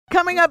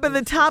Coming up at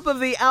the top of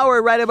the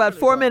hour, right about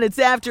 4 minutes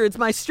after, it's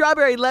my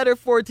strawberry letter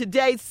for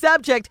today.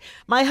 Subject,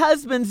 my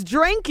husband's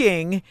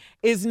drinking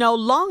is no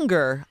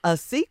longer a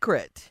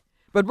secret.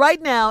 But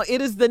right now,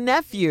 it is the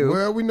nephew.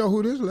 Well, we know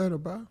who this letter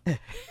about.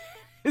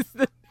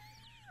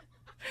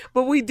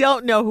 But we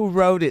don't know who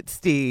wrote it,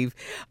 Steve.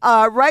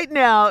 Right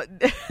now,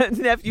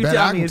 nephew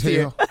Tommy is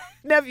here.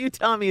 Nephew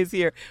Tommy is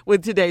here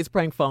with today's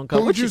prank phone call.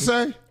 What would you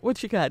say?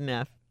 What you got,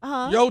 Neff?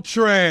 Your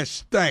trash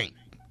stink.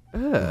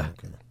 Okay.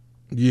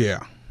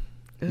 Yeah.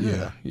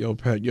 Yeah.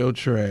 Your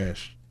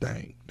trash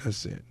stink.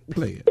 That's it.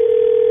 Play it.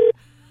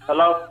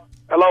 Hello?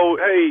 Hello,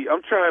 hey,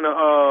 I'm trying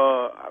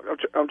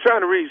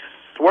to reach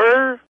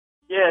Swerve.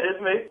 Yeah, this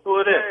is me.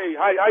 Who is it? Hey,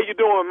 how you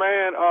doing,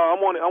 man?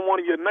 I'm one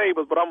of your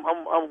neighbors, but I'm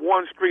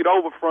one street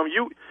over from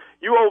you.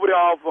 You over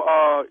there off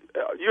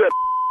you at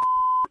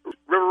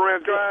River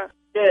Ranch Drive?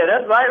 Yeah,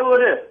 that's right. Who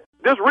it is?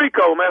 This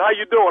Rico, man. How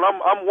you doing?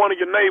 I'm one of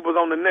your neighbors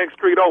on the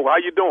next street over. How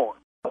you doing?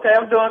 Okay,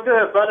 I'm doing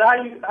good, brother.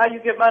 How you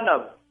get my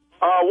number?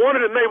 One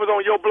of the neighbors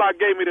on your block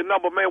gave me the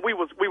number, man. We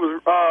was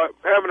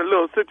having a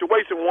little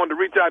situation. Wanted to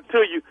reach out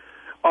to you.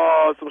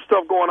 Some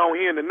stuff going on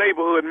here in the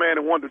neighborhood, man,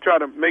 and wanted to try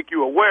to make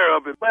you aware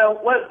of it. Well,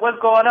 what's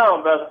going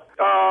on, brother?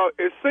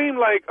 It seemed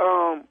like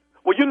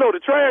well, you know, the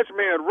trash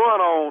man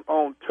run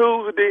on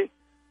Tuesday,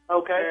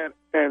 okay,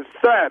 and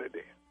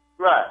Saturday.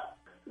 Right.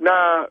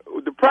 Now,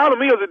 the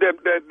problem is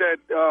that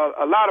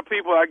a lot of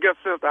people, I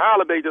guess, since the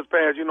holiday just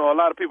passed, you know, a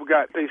lot of people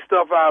got their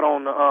stuff out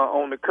on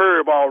the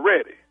curb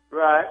already.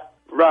 Right.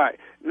 Right.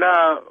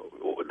 Now,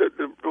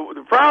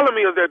 the problem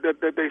is that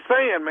they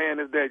saying,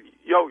 man, is that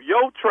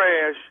your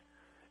trash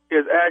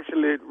is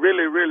actually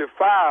really, really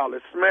foul.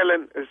 It's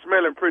smelling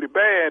pretty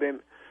bad, and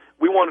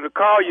we wanted to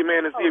call you,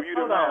 man, and see if you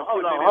didn't mind.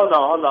 Hold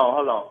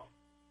on.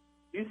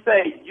 You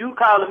say you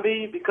calling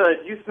me because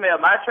you smell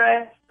my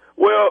trash?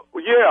 Well,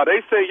 yeah,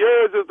 they say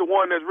yours is the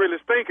one that's really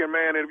stinking,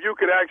 man. And if you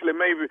could actually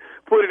maybe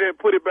put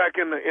it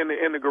back in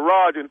the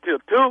garage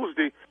until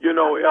Tuesday, you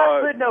know. I'm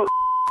not putting no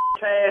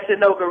trash in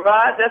no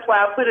garage. That's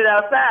why I put it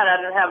outside. I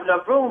didn't have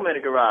enough room in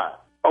the garage.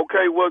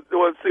 Okay, well,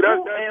 see that.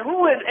 And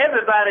who is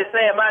everybody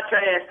saying my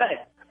trash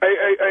stinks?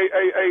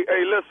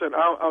 Hey, listen,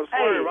 I'm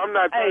sorry. I'm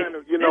not trying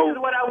to, you know. This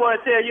is what I want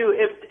to tell you.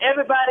 If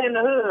everybody in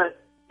the hood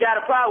got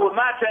a problem with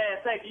my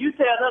trash stinking, you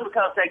tell them to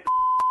come take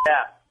the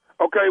out.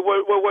 Okay,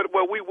 well,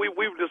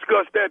 we've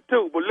discussed that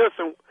too. But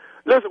listen,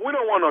 we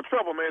don't want no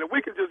trouble, man. If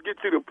we can just get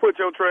you to put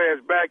your trash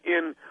back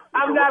in.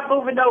 I'm not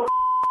moving no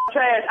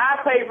trash.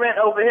 I pay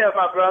rent over here,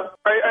 my brother.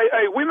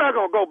 Hey, we're not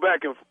gonna go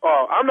back and.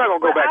 I'm not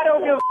gonna go back. I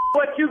don't give a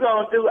what you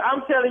gonna do.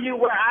 I'm telling you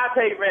where I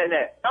pay rent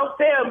at. Don't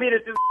tell me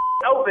to do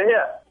over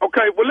here.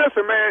 Okay, well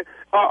listen, man.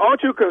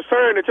 Aren't you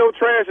concerned that your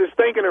trash is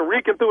stinking and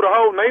reeking through the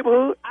whole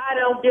neighborhood? I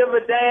don't give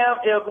a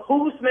damn if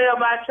who smell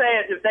my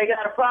trash. If they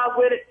got a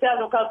problem with it, tell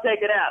them come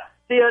take it out.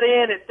 Still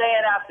in and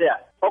stand out there.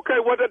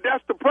 Okay, well,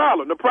 that's the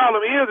problem. The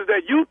problem is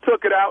that you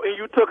took it out and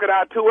you took it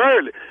out too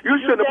early.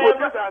 You shouldn't have put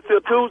this out till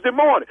Tuesday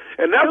morning.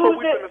 And that's what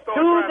we're going to start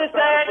Tuesday,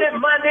 Saturday,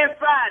 Monday,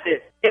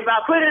 Friday. If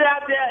I put it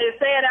out there, it's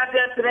staying out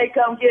there till they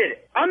come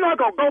get it. I'm not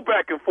going to go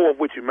back and forth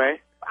with you,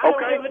 man. I don't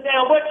give a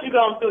damn what you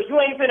going to do.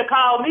 You ain't finna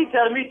call me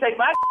telling me to take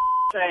my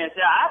trash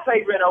out. I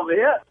pay rent over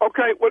here.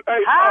 Okay, well, hey.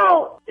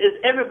 How is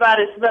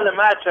everybody smelling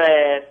my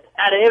trash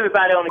out of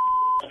everybody on the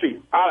street?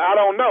 I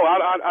don't know.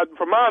 I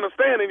from my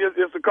understanding,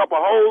 it's a couple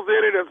holes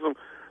in it and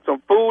some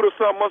food or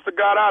something must have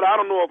got out. I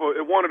don't know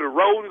if one of the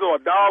rodents or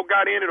a dog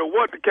got in it or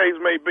what the case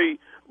may be.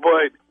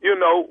 But, you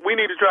know, we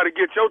need to try to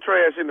get your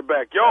trash in the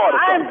backyard or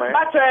something, man.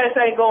 My trash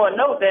ain't going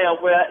no damn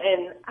well.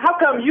 And how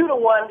come you the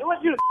one, what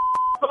you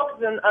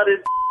focusing on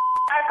this?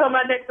 How come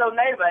my next door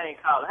neighbor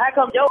ain't calling? How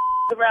come your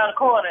around the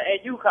corner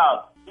and you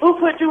calling? Who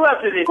put you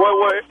up to this?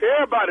 Well,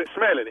 everybody's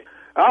smelling it.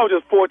 I was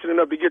just fortunate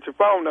enough to get your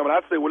phone number.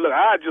 I said, well, look,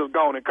 I just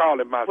gone and called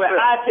it myself. Well,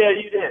 I tell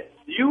you this.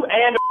 You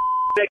and the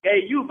that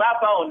gave you my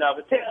phone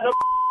number. Tell them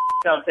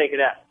come take it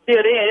out. Till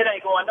then, it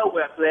ain't going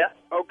nowhere, Claire.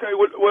 Okay,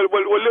 well,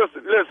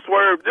 listen, let's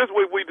Swerve. This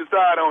week we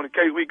decide on in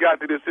case we got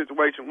to this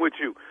situation with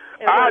you.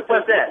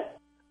 What's that?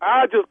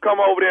 I just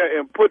come over there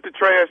and put the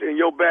trash in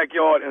your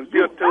backyard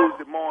until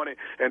Tuesday morning.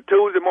 And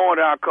Tuesday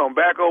morning I'll come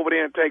back over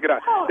there and take it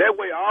out.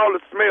 That way all the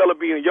smell will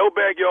be in your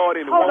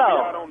backyard and it won't be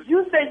out on the.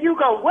 You say you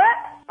go what?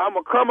 I'm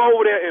gonna come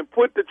over there and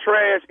put the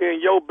trash in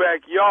your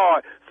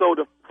backyard so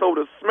the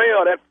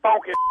smell, that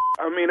funky.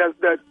 I mean that's.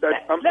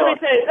 I'm sorry.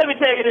 Let me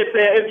tell you this,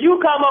 man. If you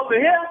come over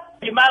here,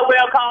 you might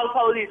well call the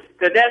police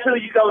because that's who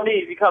you gonna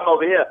need if you come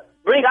over here.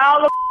 Bring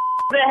all the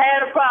that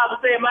had a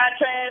problem saying my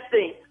trash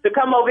thing to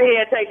come over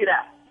here and take it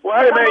out. Well,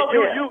 hey man,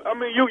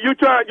 you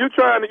trying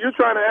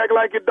to act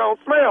like it don't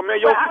smell, man.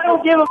 I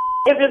don't give a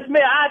if it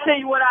smell. I tell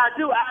you what I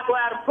do. I go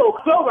out and pour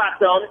Clorox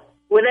on it.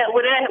 Would that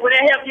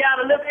help you out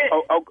a little bit?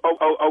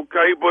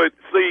 Okay, but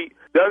see,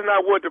 that's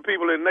not what the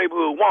people in the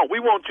neighborhood want.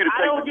 We want you to.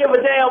 I don't give a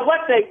damn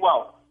what they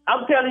want.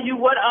 I'm telling you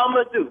what I'm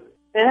gonna do.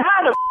 And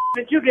how the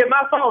did you get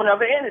my phone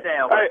number any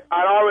damn way? Hey,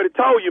 I already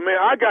told you, man.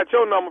 I got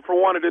your number from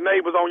one of the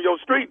neighbors on your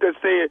street that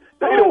said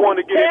they didn't want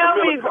to get in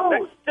the middle. Tell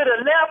me who? To the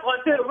left or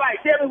to the right?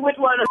 Tell me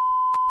which one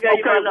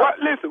Okay,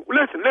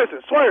 listen,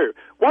 Swerve.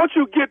 Won't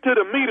you get to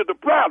the meat of the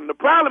problem? The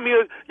problem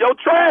is your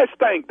trash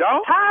stink,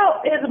 dog.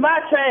 How is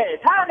my trash?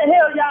 How the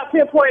hell y'all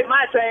pinpoint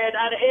my trash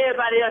out of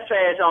everybody else's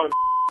trash on the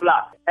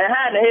block? And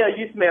how the hell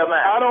you smell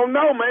mine? I don't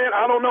know, man.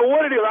 I don't know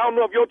what it is. I don't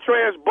know if your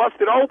trash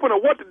busted open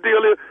or what the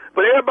deal is.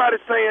 But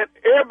everybody's saying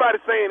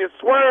it's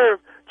Swerve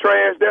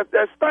trash that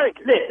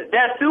stinking. Listen,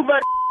 that's too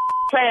much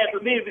trash for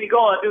me to be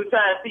going through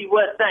trying to see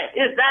what stinks.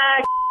 It's 9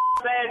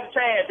 bags of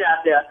trash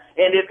out there,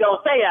 and it's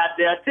gonna stay out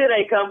there till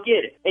they come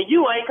get it. And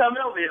you ain't coming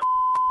over here.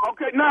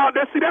 Okay, now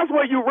that's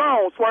where you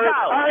wrong, Swerve.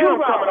 I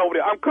am coming over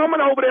there. I'm coming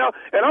over there,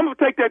 and I'm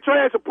gonna take that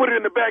trash and put it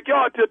in the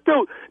backyard till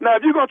 2. Now,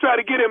 if you're gonna try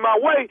to get in my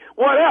way,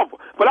 whatever.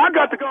 But I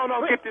got to go on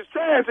and get this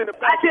trash in the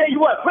backyard. I tell you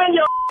what, bring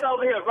your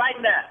over here right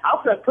now. I'm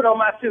gonna put on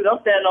my suit.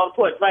 I'm standing on the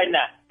porch right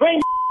now. Bring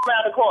your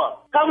around the corner.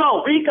 Come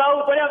on, Rico,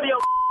 whatever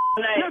your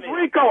name is. Yes,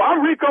 Rico.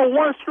 I'm Rico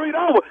 1 street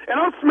over, and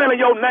I'm smelling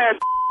your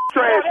nasty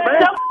trash,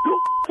 man.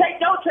 Take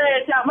your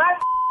trash out. My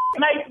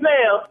may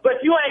smell,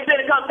 but you ain't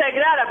gonna come take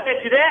it out. I bet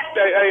you that.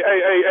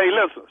 Hey,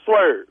 listen,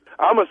 Swerve.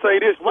 I'm gonna say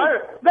this.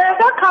 Swerve, man,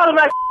 stop calling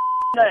my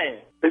name.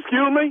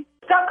 Excuse me?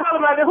 Stop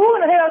calling my name. Who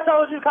in the hell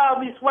told you to call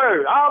me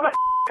Swerve? All my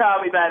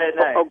call me by that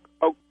name.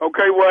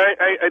 Okay, well,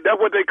 hey, that's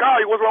what they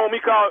call you. What's wrong with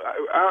me calling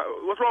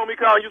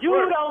you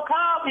Swerve? You don't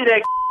call me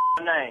that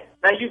name.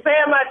 Now you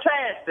saying my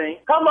trash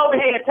thing. Come over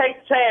here and take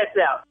the trash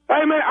out.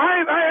 Hey man,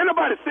 I ain't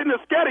nobody sitting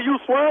there scared of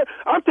you, Swerve.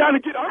 I'm trying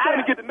to get the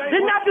name.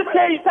 Didn't I just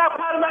tell you stop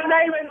calling my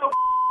name? Ain't no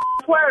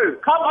Swerve.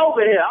 Come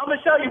over here. I'm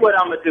gonna show you what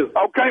I'm gonna do.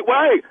 Okay,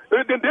 well, hey,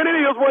 then it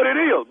is what it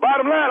is.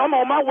 Bottom line, I'm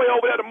on my way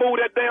over there to move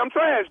that damn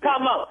trash.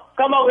 Come on.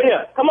 Come over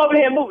here. Come over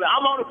here and move it.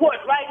 I'm on the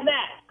porch right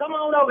now. Come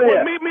on over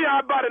here. Meet me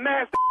out by the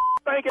nasty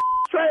stinking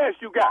trash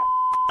you got.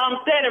 I'm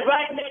standing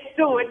right next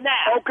to it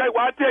now. Okay,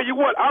 well, I tell you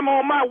what, I'm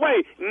on my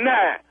way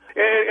now.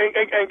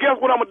 And guess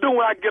what I'm going to do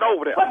when I get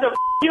over there? What the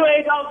you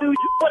ain't going to do?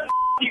 What the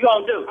you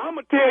going to do? I'm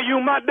going to tell you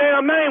my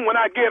damn name when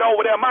I get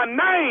over there. My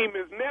name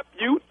is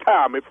Nephew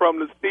Tommy from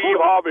the Steve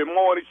Harvey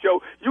Morning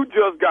Show. You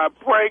just got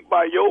pranked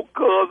by your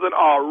cousin,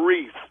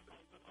 Reese.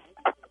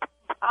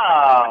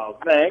 Oh,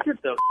 man,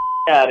 get the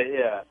out of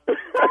here.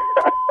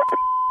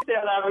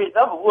 Tell Reese,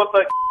 I'm a whoop.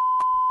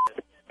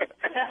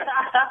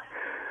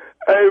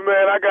 Hey,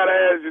 man, I got to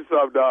ask you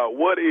something, dog.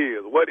 What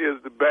is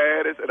the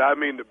baddest, and I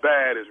mean the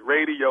baddest,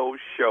 radio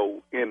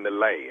show in the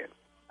land?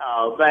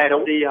 Oh, man,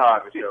 the Steve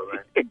Harvey Show,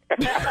 man.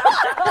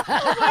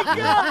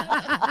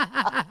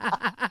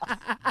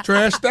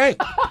 Trash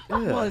stink.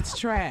 Well, it's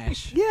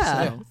trash.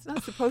 Yeah, So. it's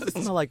not supposed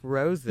to smell like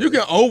roses. You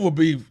can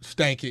be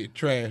stanky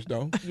trash,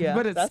 though. yeah,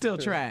 But it's that's still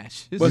true.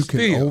 trash. But You still,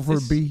 can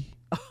overbe.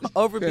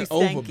 Overbe Yeah,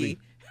 stanky.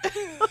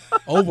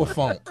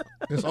 Overfunk.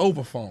 It's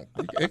overfunk.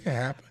 It can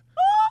happen.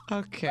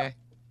 Okay.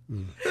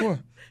 What?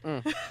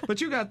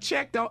 But you got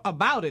checked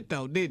about it,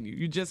 though, didn't you?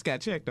 You just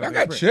got checked on I it.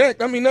 got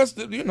checked. I mean, that's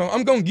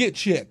I'm gonna get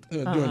checked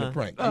during the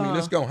prank. I mean,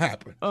 it's gonna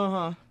happen.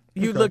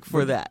 You look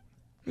for that.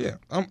 Yeah,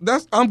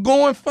 I'm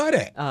going for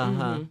that.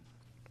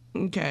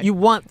 Okay. You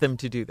want them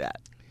to do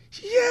that.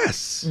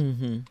 Yes.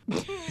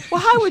 Well,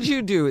 how would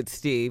you do it,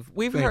 Steve?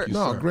 We've Thank heard. you,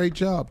 No, sir. great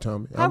job,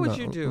 Tommy. How would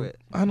you do it?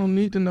 I don't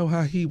need to know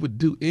how he would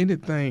do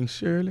anything,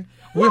 Shirley.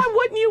 Why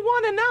wouldn't you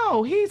want to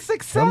know? He's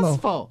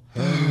successful.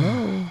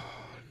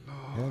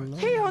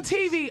 He on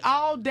TV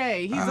all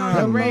day. He's on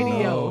the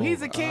radio.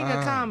 He's a king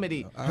of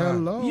comedy.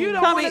 Hello. You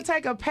don't Tommy- want to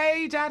take a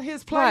page out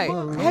his Right.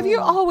 playbook? Have you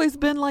always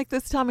been like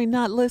this, Tommy,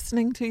 not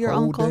listening to your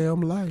Whole uncle?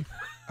 damn life.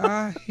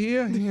 I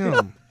hear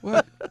him.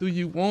 What do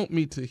you want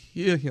me to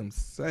hear him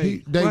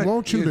say? They What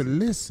want you is to it?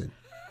 listen.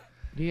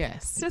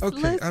 Yes. Just Okay,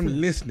 listen. I'm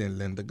listening,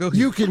 Linda. Go ahead.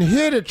 You can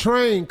hear the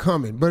train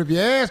coming, but if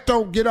your ass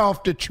don't get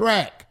off the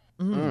track,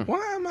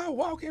 Why am I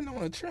walking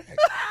on a track?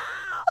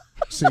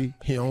 see,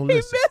 he don't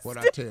listen. missed What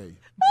I tell you.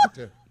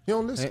 He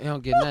don't He listen.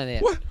 don't get none of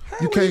that. What? How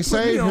You would can't put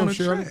save me on him, a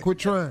Shirley. track? Quit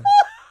trying.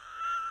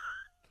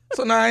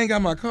 So now I ain't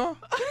got my car.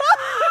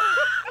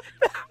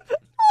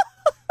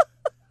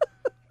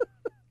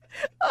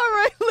 All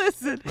right,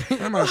 listen.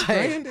 Am I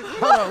stranded?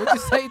 Hold on, what you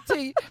say,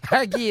 T?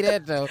 I give you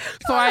that, though.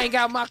 So I ain't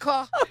got my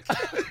car?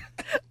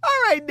 All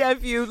right,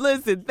 nephew.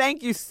 Listen,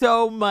 thank you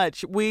so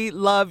much. We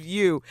love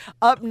you.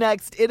 Up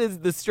next, it is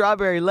the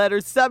Strawberry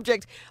Letter.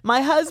 Subject: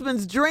 my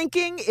husband's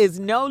drinking is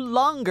no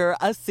longer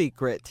a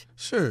secret.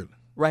 Sure.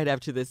 Right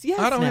after this. Yes,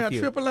 I don't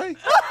nephew. have AAA.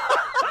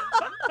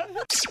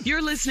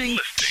 You're listening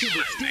to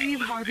the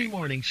Steve Harvey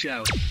Morning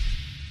Show.